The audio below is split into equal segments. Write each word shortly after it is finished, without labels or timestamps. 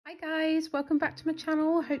Hi guys, welcome back to my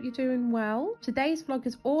channel. I hope you're doing well. Today's vlog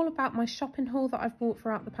is all about my shopping haul that I've bought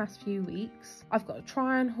throughout the past few weeks. I've got a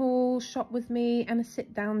try on haul, shop with me and a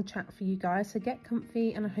sit down chat for you guys, so get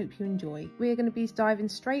comfy and I hope you enjoy. We're going to be diving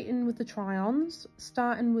straight in with the try-ons,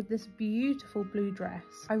 starting with this beautiful blue dress.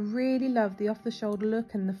 I really love the off the shoulder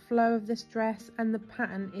look and the flow of this dress, and the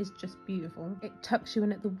pattern is just beautiful. It tucks you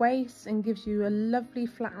in at the waist and gives you a lovely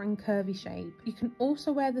flattering curvy shape. You can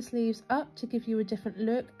also wear the sleeves up to give you a different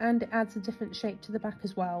look, and it adds a different shape to the back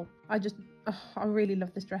as well. I really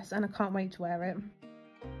love this dress and I can't wait to wear it.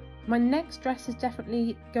 My next dress is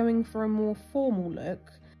definitely going for a more formal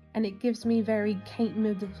look, and it gives me very Kate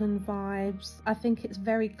Middleton vibes. I think it's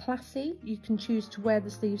very classy. You can choose to wear the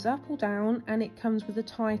sleeves up or down, and it comes with a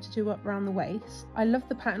tie to do up around the waist. I love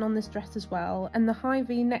the pattern on this dress as well, and the high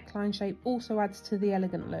V neckline shape also adds to the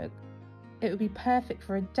elegant look. It would be perfect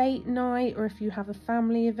for a date night, or if you have a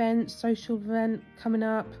family event, social event coming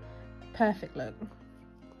up. Perfect look.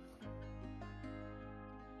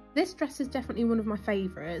 This dress is definitely one of my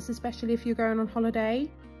favourites, especially if you're going on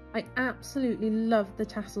holiday. I absolutely love the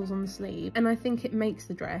tassels on the sleeve, and I think it makes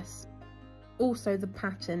the dress. Also, the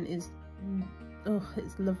pattern is,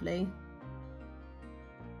 it's lovely.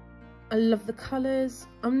 I love the colours.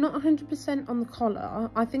 I'm not 100% on the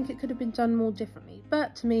collar. I think it could have been done more differently,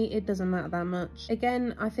 but to me it doesn't matter that much.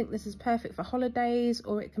 Again, I think this is perfect for holidays,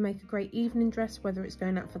 or it can make a great evening dress, whether it's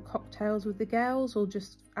going out for cocktails with the girls or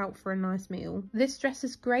just out for a nice meal. This dress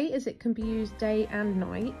is great as it can be used day and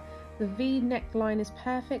night. The V neckline is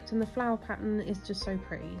perfect and the flower pattern is just so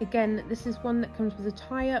pretty. Again, this is one that comes with a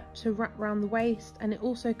tie-up to wrap around the waist, and it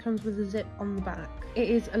also comes with a zip on the back. It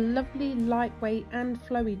is a lovely lightweight and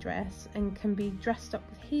flowy dress and can be dressed up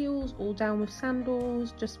with heels or down with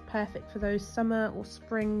sandals, just perfect for those summer or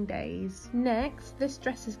spring days. Next, this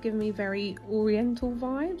dress has given me very oriental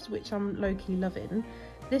vibes, which I'm low-key loving.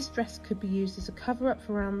 This dress could be used as a cover-up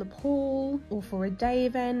for around the pool or for a day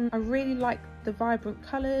event. I really like the vibrant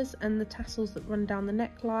colours and the tassels that run down the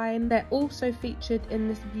neckline. They're also featured in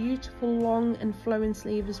this beautiful long and flowing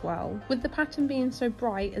sleeve as well. With the pattern being so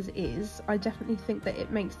bright as it is, I definitely think that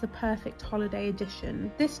it makes the perfect holiday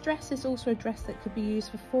edition. This dress is also a dress that could be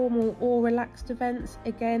used for formal or relaxed events.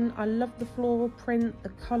 Again, I love the floral print, the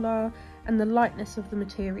colour and the lightness of the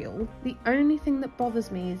material. The only thing that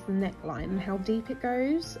bothers me is the neckline and how deep it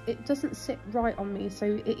goes. It doesn't sit right on me,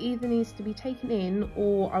 so it either needs to be taken in,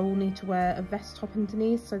 or I will need to wear a vest top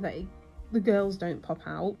underneath so that the girls don't pop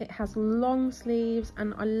out. It has long sleeves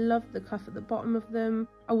and I love the cuff at the bottom of them.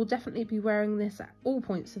 I will definitely be wearing this at all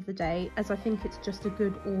points of the day, as I think it's just a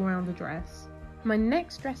good all-rounder dress. My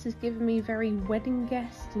next dress is giving me very wedding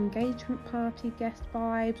guest, engagement party guest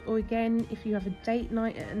vibes, or again, if you have a date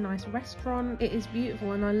night at a nice restaurant. It is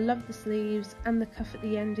beautiful and I love the sleeves and the cuff at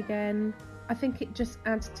the end again. I think it just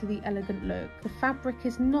adds to the elegant look. The fabric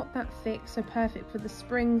is not that thick, so perfect for the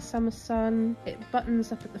spring, summer sun. It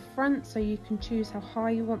buttons up at the front, so you can choose how high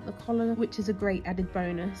you want the collar, which is a great added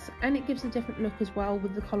bonus. And it gives a different look as well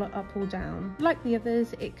with the collar up or down. Like the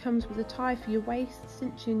others, it comes with a tie for your waist,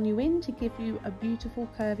 cinching you in to give you a beautiful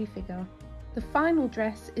curvy figure. The final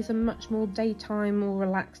dress is a much more daytime or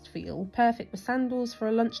relaxed feel, perfect with sandals for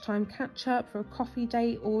a lunchtime catch-up, for a coffee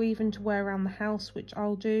date, or even to wear around the house, which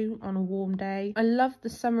I'll do on a warm day. I love the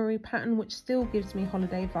summery pattern, which still gives me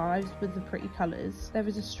holiday vibes with the pretty colours. There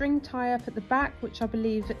is a string tie-up at the back, which I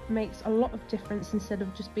believe makes a lot of difference instead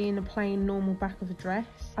of just being a plain normal back of a dress.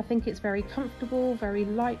 I think it's very comfortable, very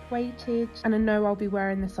light-weighted, and I know I'll be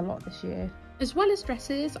wearing this a lot this year. As well as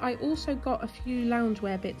dresses, I also got a few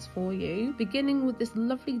loungewear bits for you, beginning with this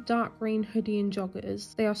lovely dark green hoodie and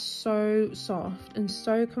joggers. They are so soft and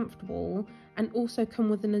so comfortable, and also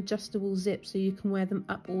come with an adjustable zip so you can wear them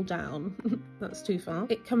up or down. That's too far.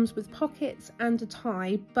 It comes with pockets and a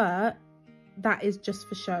tie, but that is just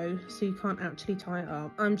for show, so you can't actually tie it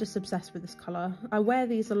up. I'm just obsessed with this colour. I wear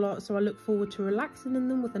these a lot, so I look forward to relaxing in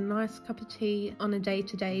them with a nice cup of tea on a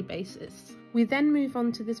day-to-day basis. We then move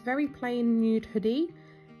on to this very plain nude hoodie.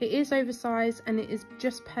 It is oversized and it is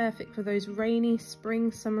just perfect for those rainy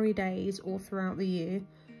spring summery days or throughout the year.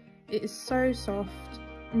 It is so soft,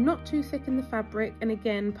 not too thick in the fabric, and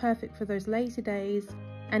again perfect for those lazy days,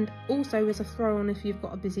 and also as a throw on if you've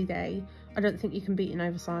got a busy day. I don't think you can beat an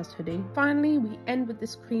oversized hoodie. Finally, we end with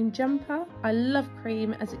this cream jumper. I love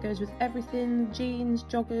cream as it goes with everything, jeans,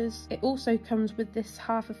 joggers. It also comes with this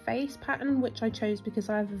half a face pattern, which I chose because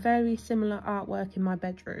I have very similar artwork in my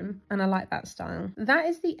bedroom and I like that style. That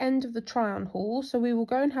is the end of the try on haul, so we will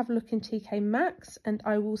go and have a look in TK Maxx and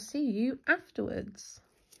I will see you afterwards.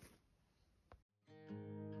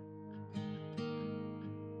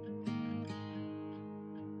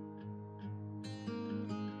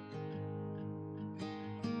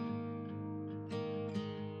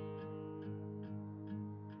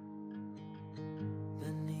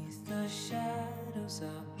 shadows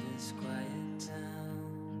of this quiet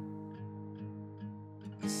town.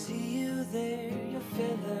 I see you there, your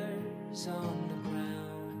feathers on the ground.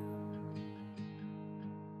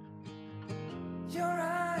 Your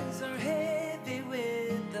eyes are heavy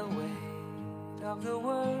with the weight of the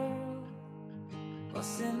world.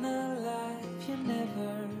 What's in a life you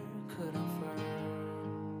never could offer?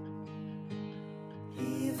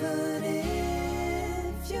 Even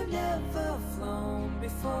if you've never flown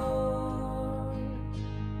before,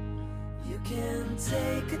 you can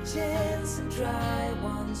take a chance and try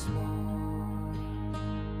once more.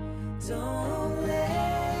 Don't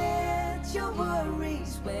let your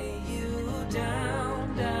worries weigh you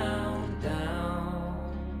down, down,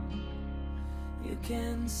 down. You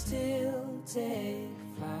can still take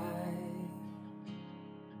flight,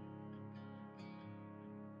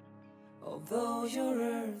 although you're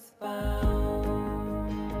earthbound.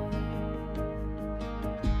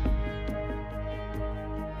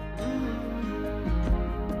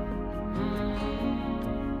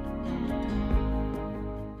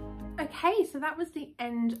 Okay, so that was the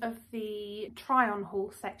end of the try on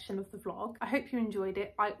haul section of the vlog. I hope you enjoyed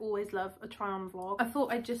it. I always love a try on vlog. I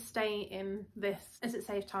thought I'd just stay in this as it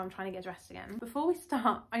saves time trying to get dressed again. Before we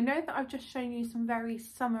start, I know that I've just shown you some very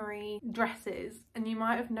summery dresses and you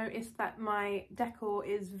might have noticed that my decor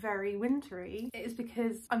is very wintry. It is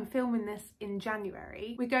because I'm filming this in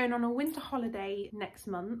January. We're going on a winter holiday next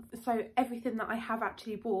month, so everything that I have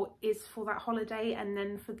actually bought is for that holiday and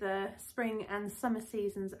then for the spring and summer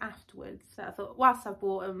seasons afterwards. So I thought, whilst I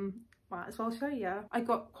bought them, might as well show you. I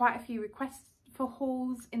got quite a few requests for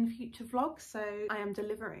hauls in future vlogs, so I am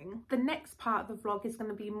delivering. The next part of the vlog is going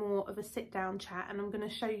to be more of a sit down chat and I'm going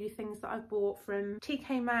to show you things that I've bought from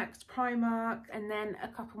Maxx, Primark, and then a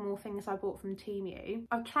couple more things I bought from Temu.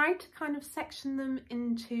 I've tried to kind of section them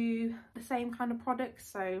into the same kind of products,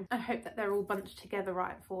 so I hope that they're all bunched together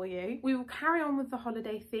right for you. We will carry on with the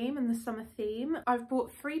holiday theme and the summer theme. I've bought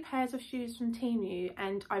 3 pairs of shoes from Temu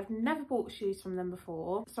and I've never bought shoes from them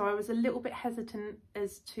before, so I was a little bit hesitant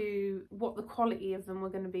as to what the quality of them were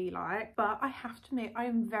going to be like, but I have to admit I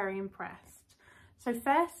am very impressed. So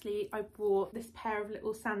firstly, I bought this pair of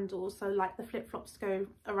little sandals, so like the flip-flops go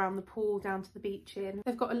around the pool down to the beach in.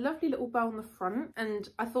 They've got a lovely little bow on the front and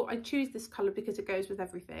I thought I'd choose this colour because it goes with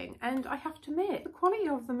everything, and I have to admit the quality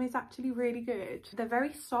of them is actually really good. They're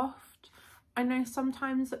very soft. I know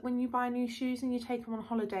sometimes that when you buy new shoes and you take them on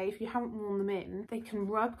holiday, if you haven't worn them in, they can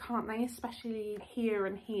rub, can't they? Especially here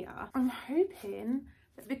and here. I'm hoping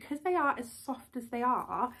that because they are as soft as they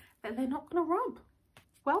are, that they're not going to rub.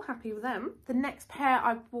 Well, happy with them. The next pair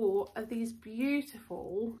I bought are these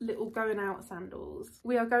beautiful little going out sandals.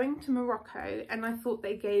 We are going to Morocco and I thought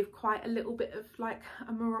they gave quite a little bit of like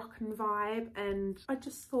a Moroccan vibe, and I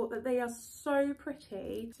just thought that they are so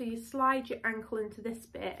pretty. So you slide your ankle into this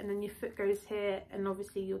bit and then your foot goes here and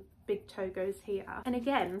obviously your big toe goes here. And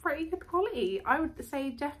again, pretty good quality. I would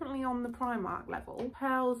say definitely on the Primark level.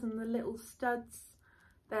 Pearls and the little studs,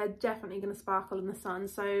 they're definitely going to sparkle in the sun.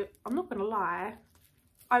 So I'm not going to lie,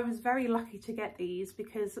 I was very lucky to get these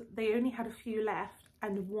because they only had a few left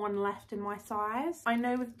and one left in my size. I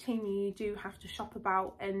know with Temu you do have to shop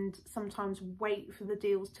about and sometimes wait for the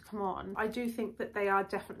deals to come on. I do think that they are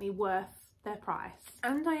definitely worth their price,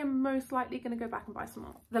 and I am most likely going to go back and buy some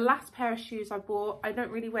more. The last pair of shoes I bought, I don't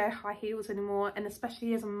really wear high heels anymore, and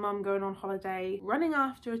especially as a mum going on holiday, running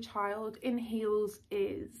after a child in heels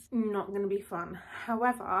is not going to be fun.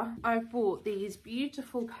 However, I've bought these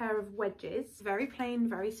beautiful pair of wedges, very plain,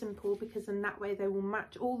 very simple, because in that way they will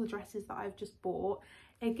match all the dresses that I've just bought.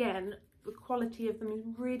 Again, the quality of them is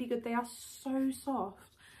really good. They are so soft.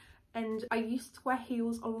 And I used to wear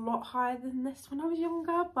heels a lot higher than this when I was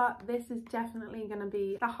younger, but this is definitely going to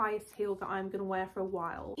be the highest heel that I'm going to wear for a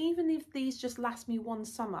while. Even if these just last me one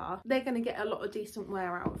summer, they're going to get a lot of decent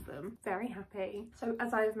wear out of them. Very happy. So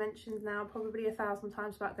as I've mentioned now probably 1,000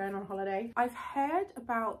 times about going on holiday, I've heard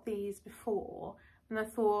about these before and I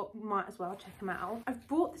thought might as well check them out. I've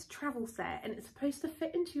bought this travel set and it's supposed to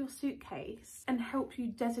fit into your suitcase and help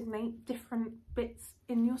you designate different bits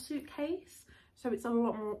in your suitcase. So it's a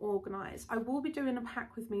lot more organised. I will be doing a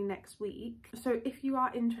pack with me next week. So if you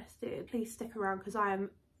are interested, please stick around because I am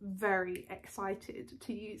very excited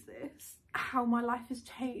to use this. How my life has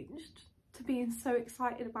changed to being so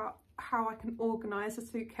excited about how I can organise a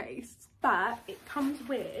suitcase. But it comes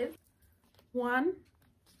with 1,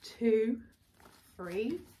 2,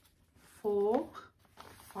 3, 4,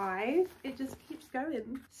 5. It just keeps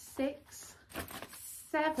going. 6,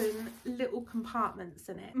 7 little compartments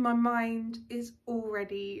in it. My mind is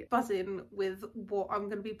already buzzing with what I'm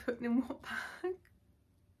going to be putting in what bag.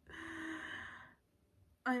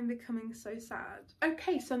 I'm becoming so sad.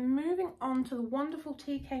 Okay, so moving on to the wonderful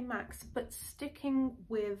TK Maxx, but sticking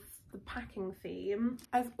with the packing theme,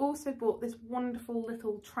 I've also bought this wonderful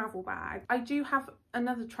little travel bag. I do have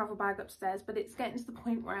another travel bag upstairs, but it's getting to the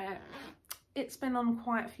point where it's been on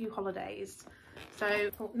quite a few holidays, so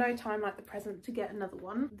I thought no time like the present to get another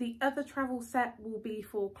one. The other travel set will be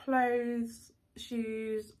for clothes,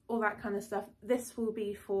 shoes, all that kind of stuff. This will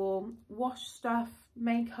be for wash stuff,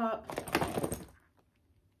 makeup.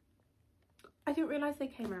 I didn't realise they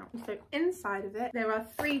came out. So inside of it, there are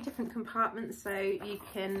 3 different compartments, so you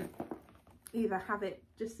can either have it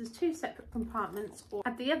just as 2 separate compartments or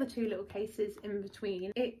add the other 2 little cases in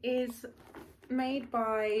between. It is made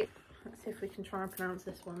by, let's see if we can try and pronounce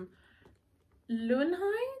this one, Lowenhide?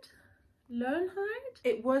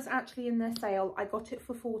 It was actually in their sale. I got it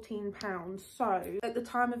for £14, so at the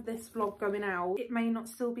time of this vlog going out, it may not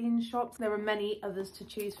still be in shops. There are many others to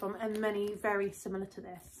choose from and many very similar to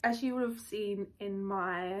this. As you will have seen in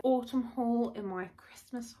my autumn haul, in my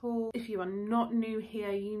Christmas haul, if you are not new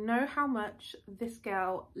here, you know how much this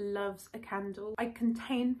girl loves a candle. I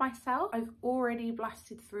contained myself. I've already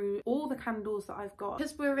blasted through all the candles that I've got.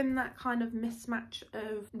 Because we're in that kind of mismatch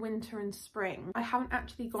of winter and spring, I haven't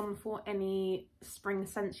actually gone for any spring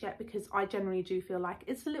scents yet, because I generally do feel like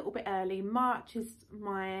it's a little bit early. March is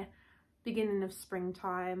my beginning of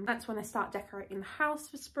springtime. That's when I start decorating the house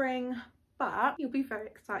for spring. But you'll be very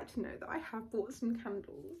excited to know that I have bought some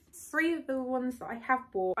candles. 3 of the ones that I have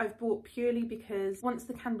bought, I've bought purely because once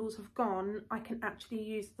the candles have gone, I can actually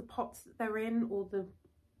use the pots that they're in, or the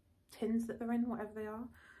tins that they're in, whatever they are.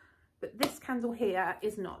 But this candle here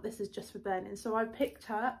is not. This is just for burning. So I picked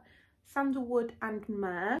up sandalwood and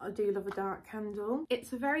myrrh. I do love a dark candle.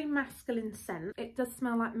 It's a very masculine scent. It does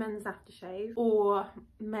smell like men's aftershave or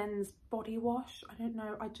men's body wash. I don't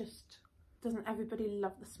know, doesn't everybody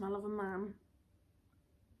love the smell of a man?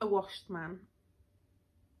 A washed man,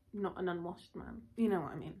 not an unwashed man, you know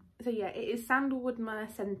what I mean. So yeah, it is sandalwood myrrh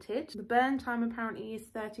scented. The burn time apparently is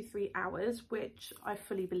 33 hours, which I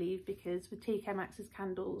fully believe, because with TK Maxx's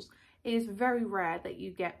candles, it is very rare that you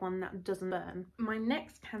get one that doesn't burn. My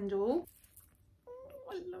next candle,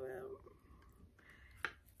 oh, I love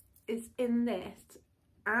it, is in this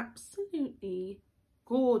absolutely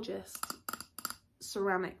gorgeous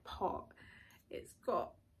ceramic pot. It's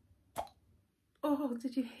got, oh,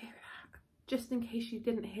 did you hear that? Just in case you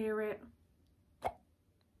didn't hear it.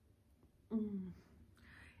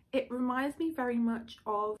 It reminds me very much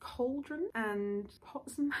of cauldron and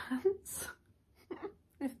pots and pans.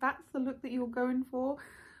 If that's the look that you're going for.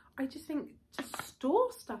 I just think to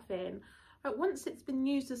store stuff in, like once it's been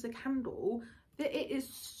used as a candle, that it is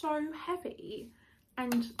so heavy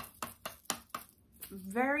and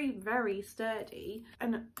very, very sturdy.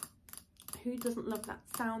 And who doesn't love that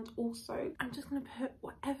sound also? I'm just going to put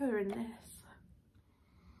whatever in this.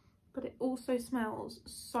 But it also smells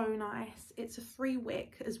so nice. It's a 3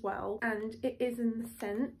 wick as well, and it is in the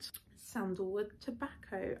scent sandalwood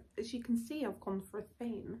tobacco. As you can see, I've gone for a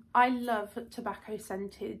theme. I love tobacco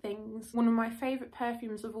scented things. One of my favourite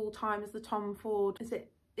perfumes of all time is the Tom Ford.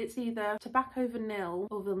 It's either tobacco vanilla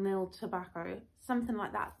or vanilla tobacco, something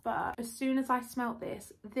like that. But as soon as I smelt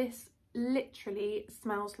this literally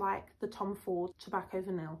smells like the Tom Ford tobacco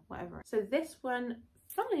vanilla, whatever. So this one,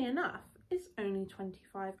 funnily enough, is only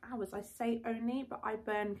 25 hours. I say only, but I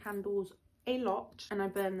burn candles a lot, and I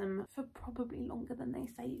burn them for probably longer than they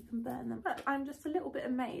say you can burn them. But I'm just a little bit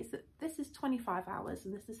amazed that this is 25 hours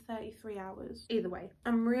and this is 33 hours. Either way,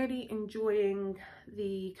 I'm really enjoying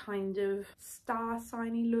the kind of star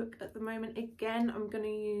signy look at the moment. Again, I'm going to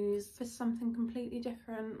use for something completely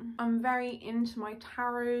different. I'm very into my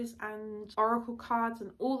tarots and oracle cards and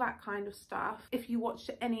all that kind of stuff. If you watched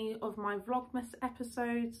any of my Vlogmas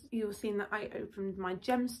episodes, you'll have seen that I opened my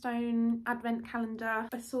gemstone advent calendar.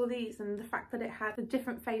 I saw these, and the fact that it had the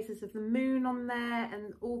different phases of the moon on there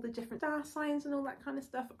and all the different star signs and all that kind of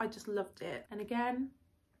stuff, I just loved it. And again,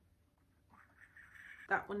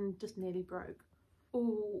 that one just nearly broke.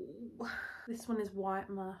 Oh, this one is white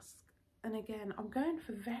musk, and again, I'm going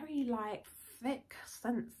for very like thick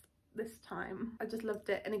scents this time. I just loved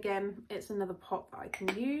it. And again, it's another pot that I can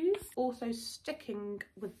use. Also sticking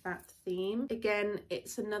with that theme, again,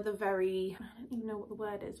 it's another very, I don't even know what the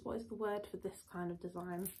word is. What is the word for this kind of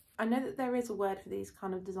design? I know that there is a word for these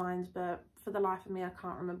kind of designs, but for the life of me, I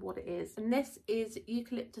can't remember what it is. And this is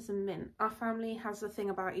eucalyptus and mint. Our family has a thing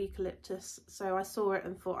about eucalyptus, so I saw it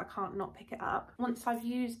and thought I can't not pick it up. Once I've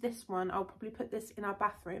used this one, I'll probably put this in our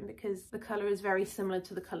bathroom because the colour is very similar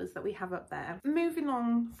to the colours that we have up there. Moving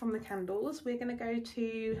on from the candles, we're going to go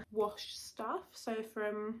to wash stuff. So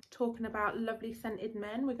from talking about lovely scented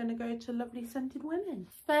men, we're going to go to lovely scented women.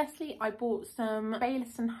 Firstly, I bought some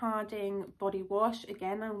Baylis & Harding body wash.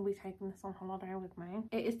 Again, I will be taking this on holiday with me.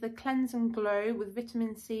 It is the Cleanse and Glow with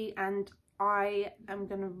vitamin C, and I am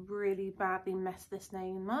going to really badly mess this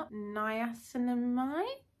name up. Niacinamide?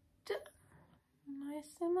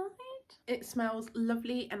 It smells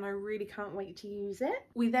lovely and I really can't wait to use it.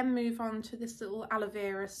 We then move on to this little aloe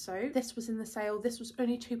vera soap. This was in the sale. This was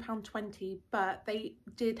only £2.20, but they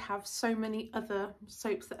did have so many other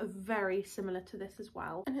soaps that are very similar to this as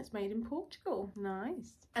well, and it's made in Portugal.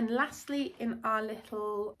 Nice. And lastly, in our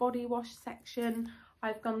little body wash section,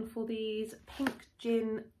 I've gone for these pink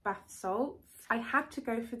gin bath salts. I had to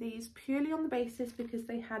go for these purely on the basis because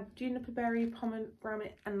they had juniper berry,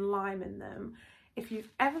 pomegranate and lime in them. If you've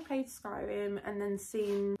ever played Skyrim and then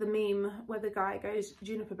seen the meme where the guy goes,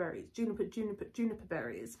 juniper berries, juniper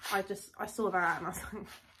berries, I saw that and I was like,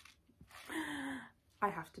 I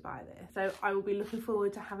have to buy this. So I will be looking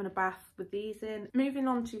forward to having a bath with these in. Moving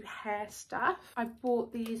on to hair stuff, I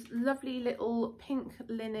bought these lovely little pink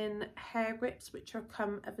linen hair grips, which are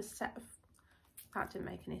come of a set of, that didn't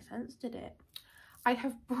make any sense, did it? I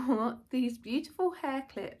have bought these beautiful hair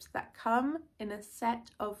clips that come in a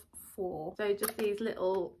set of 4. So just these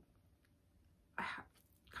little, I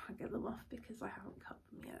can't get them off because I haven't cut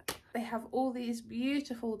them yet. They have all these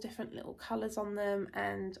beautiful different little colours on them,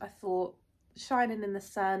 and I thought, shining in the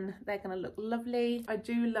sun, they're going to look lovely. I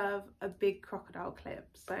do love a big crocodile clip,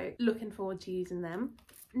 so looking forward to using them.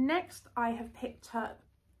 Next, I have picked up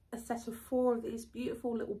a set of 4 of these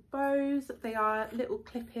beautiful little bows. They are little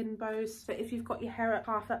clip-in bows, so if you've got your hair up,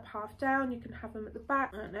 half down, you can have them at the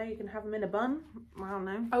back. I don't know, you can have them in a bun, I don't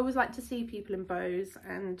know. I always like to see people in bows,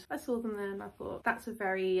 and I saw them there and I thought that's a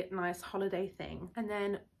very nice holiday thing. And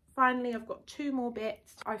then finally, I've got 2 more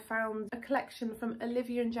bits. I found a collection from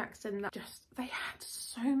Olivia and Jackson that they had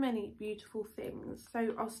so many beautiful things.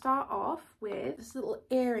 So I'll start off with this little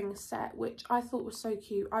earring set, which I thought was so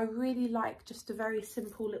cute. I really like just a very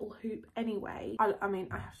simple little hoop anyway. I mean,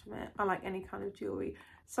 I have to admit, I like any kind of jewellery.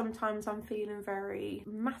 Sometimes I'm feeling very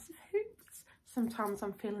massive hoops, sometimes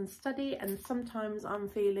I'm feeling sturdy, and sometimes I'm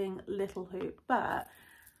feeling little hoop. But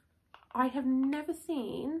I have never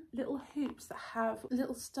seen little hoops that have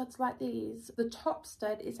little studs like these. The top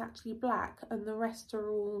stud is actually black and the rest are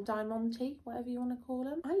all diamante, whatever you want to call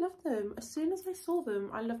them. I love them. As soon as I saw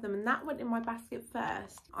them, I love them, and that went in my basket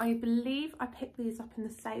first. I believe I picked these up in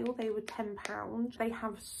the sale. They were £10. They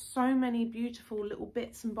have so many beautiful little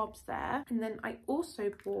bits and bobs there. And then I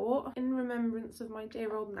also bought, in remembrance of my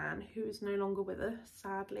dear old nan, who is no longer with us,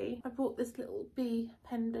 sadly, I bought this little bee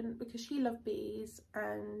pendant because she loved bees,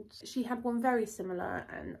 and she had one very similar,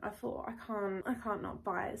 and I thought I can't not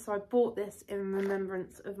buy it, so I bought this in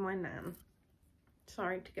remembrance of my nan.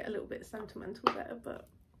 Sorry to get a little bit sentimental there, but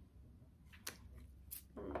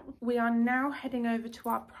we are now heading over to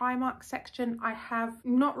our Primark section. I have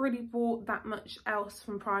not really bought that much else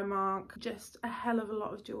from Primark, just a hell of a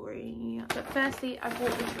lot of jewellery. But firstly, I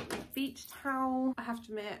bought this little beach towel. I have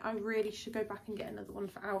to admit, I really should go back and get another one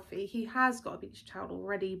for Alfie. He has got a beach towel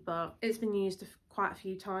already, but it's been used quite a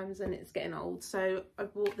few times and it's getting old, so I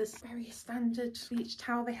bought this very standard beach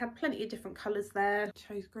towel. They had plenty of different colours there.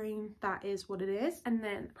 Chose green, that is what it is. And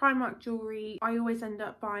then Primark jewellery, I always end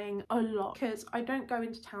up buying a lot because I don't go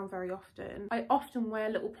into town very often. I often wear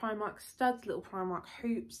little Primark studs, little Primark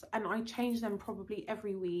hoops, and I change them probably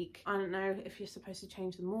every week. I don't know if you're supposed to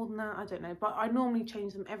change them more than that, I don't know, but I normally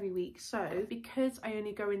change them every week. So because I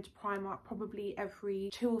only go into Primark probably every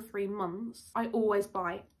 2 or 3 months, I always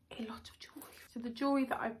buy a lot of jewellery. So the jewellery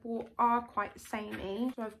that I bought are quite samey.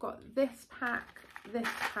 So I've got this pack,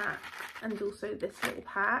 and also this little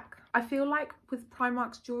pack. I feel like with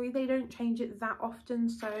Primark's jewellery, they don't change it that often,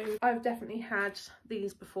 so I've definitely had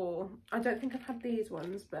these before. I don't think I've had these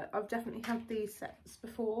ones, but I've definitely had these sets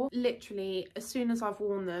before. Literally, as soon as I've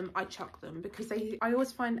worn them, I chuck them because I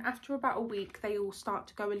always find after about a week, they all start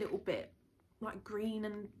to go a little bit like green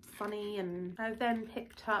and funny. And I then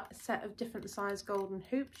picked up a set of different size golden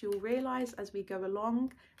hoops. You'll realise as we go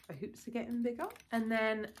along, the hoops are getting bigger. And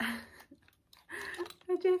then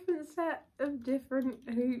a different set of different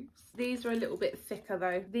hoops. These are a little bit thicker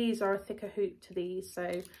though. These are a thicker hoop to these,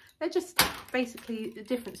 so they're just basically a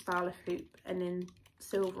different style of hoop and in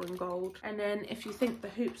silver and gold. And then if you think the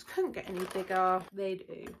hoops couldn't get any bigger, they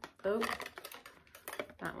do. Oh,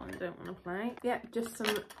 That one I don't want to play. Yep, just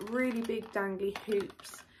some really big dangly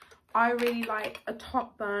hoops. I really like a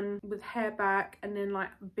top bun with hair back and then like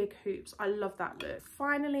big hoops. I love that look.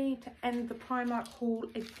 Finally, to end the Primark haul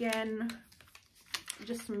again,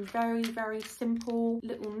 just some very, very simple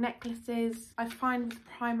little necklaces. I find with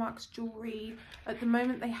Primark's jewellery, at the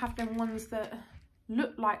moment they have them ones that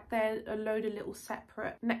look like they're a load of little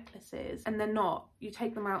separate necklaces, and they're not. You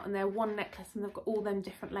take them out and they're one necklace and they've got all them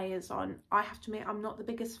different layers on. I have to admit, I'm not the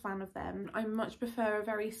biggest fan of them. I much prefer a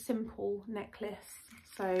very simple necklace.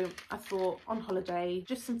 So I thought on holiday,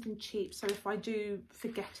 just something cheap, so if I do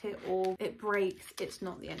forget it or it breaks, it's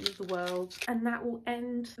not the end of the world. And that will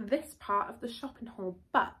end this part of the shopping haul.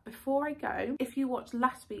 But before I go, if you watched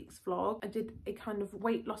last week's vlog, I did a kind of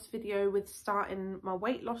weight loss video with starting my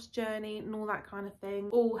weight loss journey and all that kind of thing,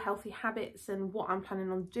 all healthy habits and what I'm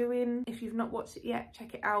planning on doing. If you've not watched it yet,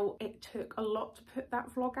 check it out. It took a lot to put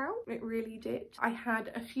that vlog out, it really did. I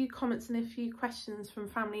had a few comments and a few questions from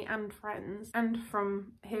family and friends and from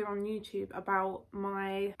here on YouTube about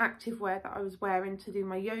my activewear that I was wearing to do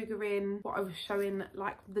my yoga in, what I was showing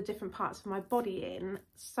like the different parts of my body in.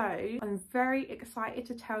 So I'm very excited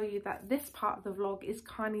to tell you that this part of the vlog is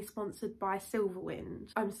kindly sponsored by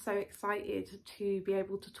Silverwind. I'm so excited to be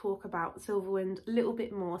able to talk about Silverwind a little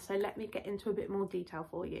bit more, so let me get into a bit more detail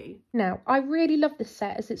for you. Now, I really love this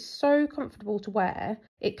set as it's so comfortable to wear.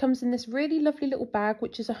 It comes in this really lovely little bag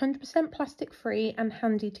which is 100% plastic free and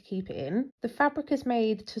handy to keep it in. The fabric is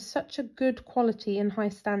made to such a good quality and high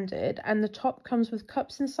standard, and the top comes with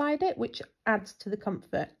cups inside it which adds to the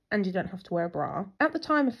comfort, and you don't have to wear a bra. At the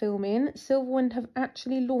time of filming, Silverwind have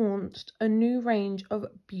actually launched a new range of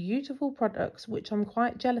beautiful products which I'm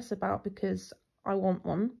quite jealous about because I want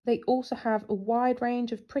one. They also have a wide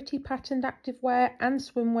range of pretty patterned activewear and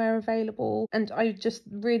swimwear available, and I just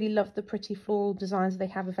really love the pretty floral designs they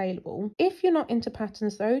have available. If you're not into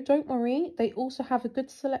patterns though, don't worry, they also have a good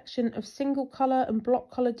selection of single colour and block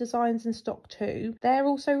colour designs in stock too. They're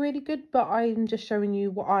also really good, but I'm just showing you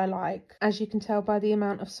what I like. As you can tell by the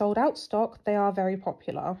amount of sold out stock, they are very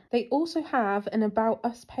popular. They also have an About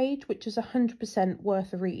Us page which is 100%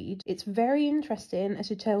 worth a read. It's very interesting as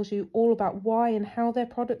it tells you all about why and how their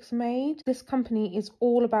products are made. This company is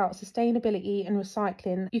all about sustainability and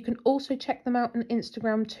recycling. You can also check them out on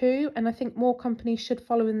Instagram too, and I think more companies should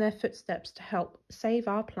follow in their footsteps to help save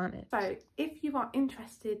our planet. So if you are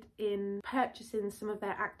interested in purchasing some of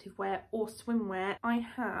their activewear or swimwear, I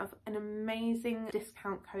have an amazing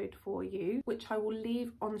discount code for you which I will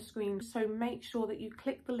leave on screen, so make sure that you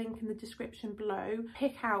click the link in the description below,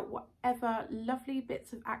 pick out whatever lovely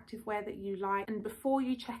bits of activewear that you like, and before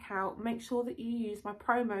you check out, make sure that you use my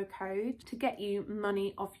promo code to get you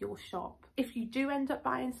money off your shop. If you do end up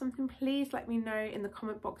buying something, please let me know in the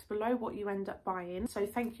comment box below what you end up buying. So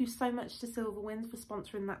thank you so much to Silverwind for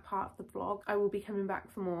sponsoring that part of the vlog. I will be coming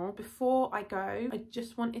back for more. Before I go, I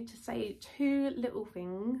just wanted to say two little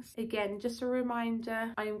things. Again, just a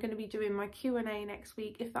reminder, I am going to be doing my Q&A next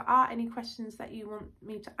week. If there are any questions that you want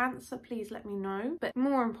me to answer, please let me know. But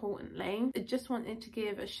more importantly, I just wanted to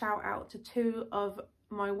give a shout out to two of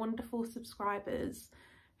my wonderful subscribers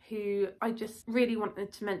who I just really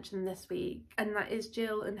wanted to mention this week, and that is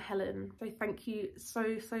Jill and Helen. So thank you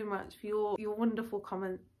so much for your wonderful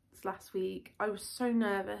comments last week. I was so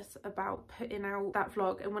nervous about putting out that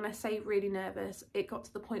vlog, and when I say really nervous, it got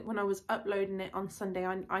to the point when I was uploading it on Sunday,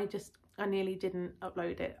 I nearly didn't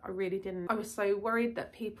upload it. I really didn't. I was so worried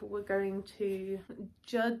that people were going to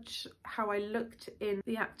judge how I looked in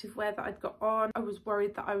the activewear that I'd got on. I was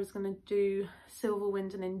worried that I was going to do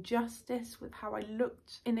Silverwind an injustice with how I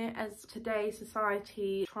looked in it, as today's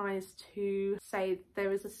society tries to say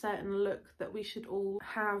there is a certain look that we should all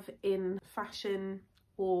have in fashion,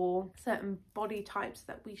 or certain body types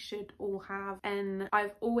that we should all have. And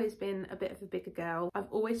I've always been a bit of a bigger girl.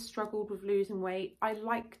 I've always struggled with losing weight. I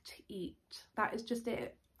like to eat. That is just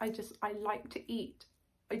it. I like to eat.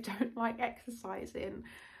 I don't like exercising.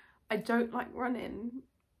 I don't like running.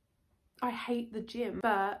 I hate the gym,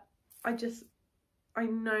 but I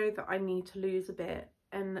know that I need to lose a bit.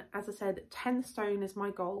 And as I said, 10 stone is my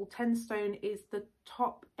goal. 10 stone is the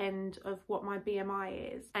top end of what my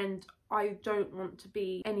BMI is, and I don't want to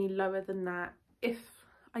be any lower than that. If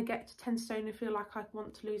I get to 10 stone and feel like I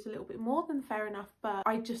want to lose a little bit more, then fair enough, but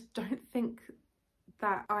I just don't think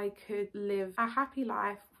that I could live a happy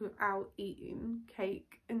life without eating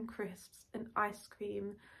cake and crisps and ice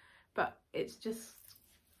cream. But it's just,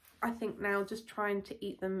 I think now just trying to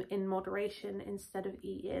eat them in moderation instead of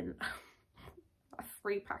eating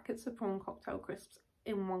 3 packets of prawn cocktail crisps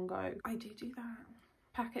in one go. I do that.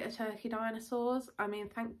 packet of turkey dinosaurs. I mean,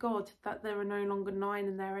 thank God that there are no longer 9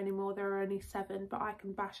 in there anymore, there are only 7, but I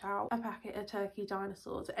can bash out a packet of turkey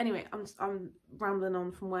dinosaurs. Anyway, I'm rambling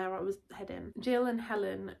on from where I was heading. Jill and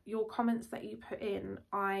Helen, your comments that you put in,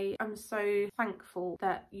 I am so thankful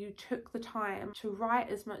that you took the time to write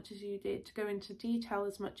as much as you did, to go into detail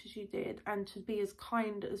as much as you did, and to be as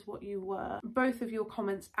kind as what you were. Both of your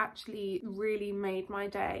comments actually really made my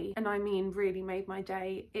day, and I mean really made my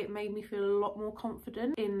day. It made me feel a lot more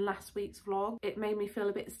confident in last week's vlog. It made me feel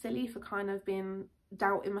a bit silly for kind of being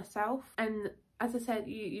doubting myself, and as I said,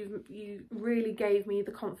 you really gave me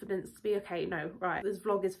the confidence to be okay, no, right, this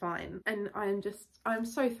vlog is fine. And I'm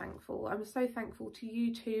so thankful. I'm so thankful to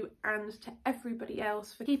you two and to everybody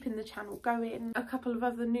else for keeping the channel going. A couple of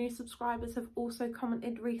other new subscribers have also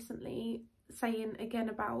commented recently saying again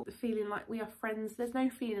about feeling like we are friends. There's no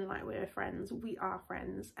feeling like we're friends, we are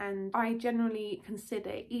friends, and I generally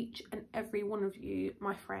consider each and every one of you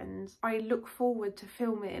my friends. I look forward to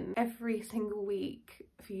filming every single week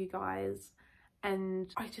for you guys,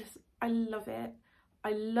 and I love it.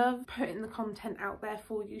 I love putting the content out there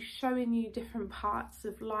for you, showing you different parts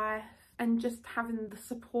of life, and just having the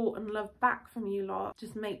support and love back from you lot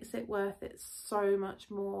just makes it worth it so much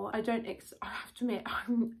more. I have to admit,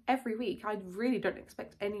 every week I really don't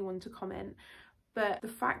expect anyone to comment, but the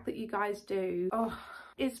fact that you guys do,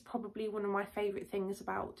 is probably one of my favourite things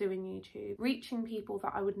about doing YouTube. Reaching people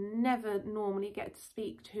that I would never normally get to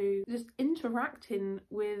speak to, just interacting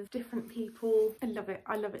with different people. I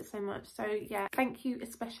love it so much. So yeah, thank you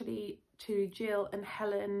especially to Jill and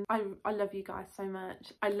Helen. I love you guys so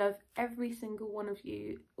much. I love every single one of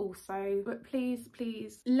you also, but please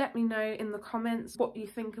let me know in the comments what you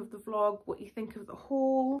think of the vlog, what you think of the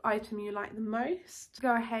haul, item you like the most.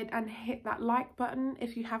 Go ahead and hit that like button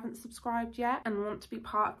if you haven't subscribed yet and want to be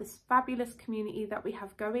part of this fabulous community that we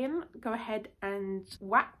have going. Go ahead and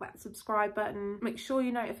whack that subscribe button. Make sure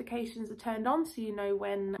your notifications are turned on so you know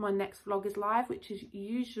when my next vlog is live, which is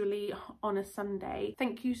usually on a Sunday.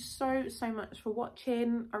 Thank you so much for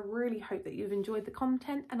watching. I really hope that you've enjoyed the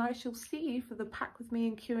content, and I shall see you for the pack with me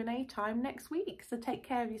and Q&A time next week. So take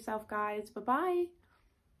care of yourself, guys. Bye bye.